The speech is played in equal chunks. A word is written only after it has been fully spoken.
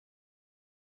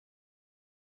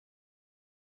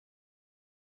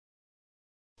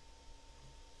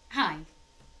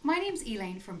My name's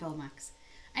Elaine from GeoMax,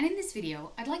 and in this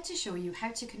video I'd like to show you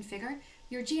how to configure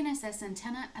your GNSS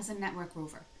antenna as a network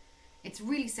rover. It's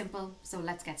really simple, so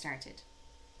let's get started.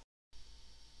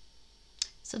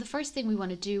 So the first thing we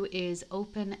want to do is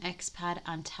open XPad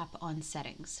and tap on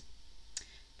settings.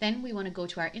 Then we want to go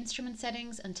to our instrument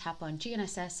settings and tap on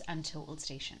GNSS and tow hold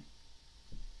station.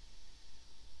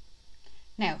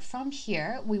 Now from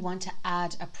here we want to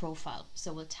add a profile,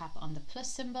 so we'll tap on the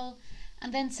plus symbol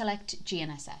and then select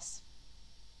GNSS.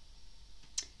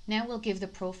 Now we'll give the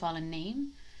profile a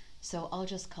name, so I'll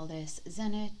just call this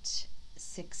Zenit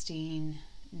 16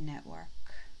 Network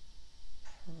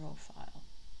Profile.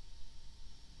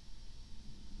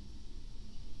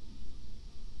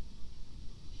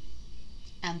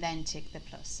 And then tick the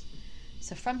plus.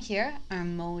 So from here, our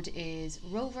mode is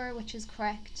rover, which is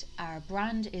correct. Our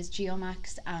brand is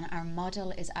GeoMax and our model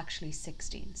is actually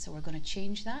 16. So we're going to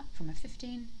change that from a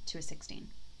 15 to a 16.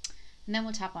 And then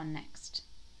we'll tap on next.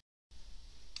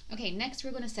 Okay, next we're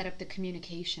going to set up the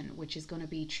communication, which is going to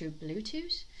be through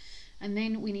Bluetooth. And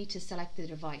then we need to select the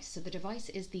device. So the device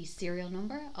is the serial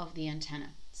number of the antenna.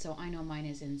 So I know mine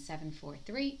is in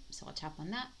 743, so I'll tap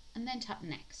on that and then tap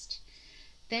next.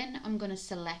 Then I'm going to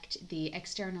select the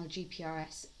external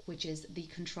GPRS, which is the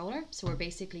controller. So we're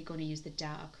basically going to use the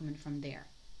data coming from there.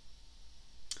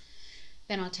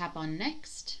 Then I'll tap on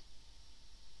next.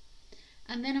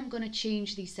 And then I'm going to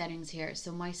change these settings here.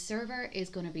 So my server is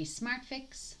going to be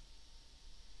SmartFix.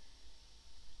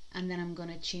 And then I'm going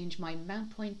to change my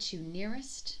mount point to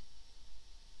nearest.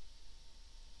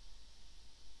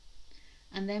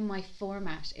 And then my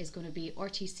format is going to be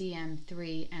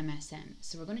RTCM3 MSM.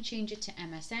 So we're going to change it to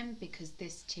MSM because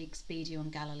this takes Beidou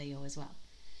and Galileo as well.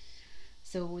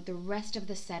 So the rest of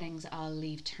the settings I'll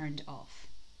leave turned off.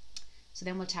 So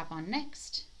then we'll tap on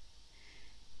next.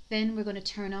 Then we're going to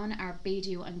turn on our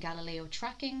Beidou and Galileo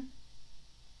tracking.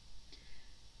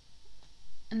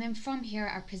 And then from here,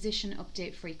 our position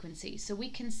update frequency. So we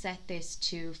can set this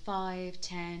to 5,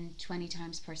 10, 20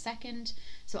 times per second.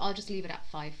 So I'll just leave it at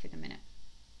 5 for the minute.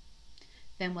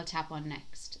 Then we'll tap on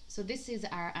next. So this is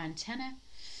our antenna.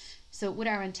 So with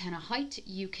our antenna height,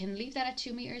 you can leave that at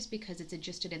 2 meters because it's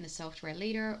adjusted in the software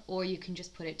later, or you can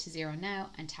just put it to 0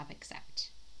 now and tap accept.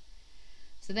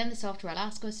 So then the software will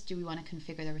ask us, do we want to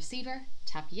configure the receiver?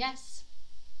 Tap yes.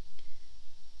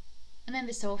 And then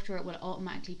the software will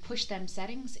automatically push them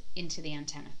settings into the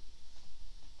antenna.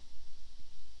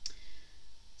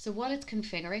 So while it's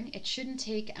configuring, it shouldn't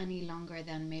take any longer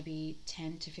than maybe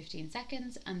 10 to 15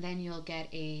 seconds, and then you'll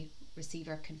get a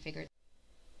receiver configured.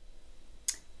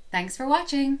 Thanks for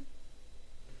watching!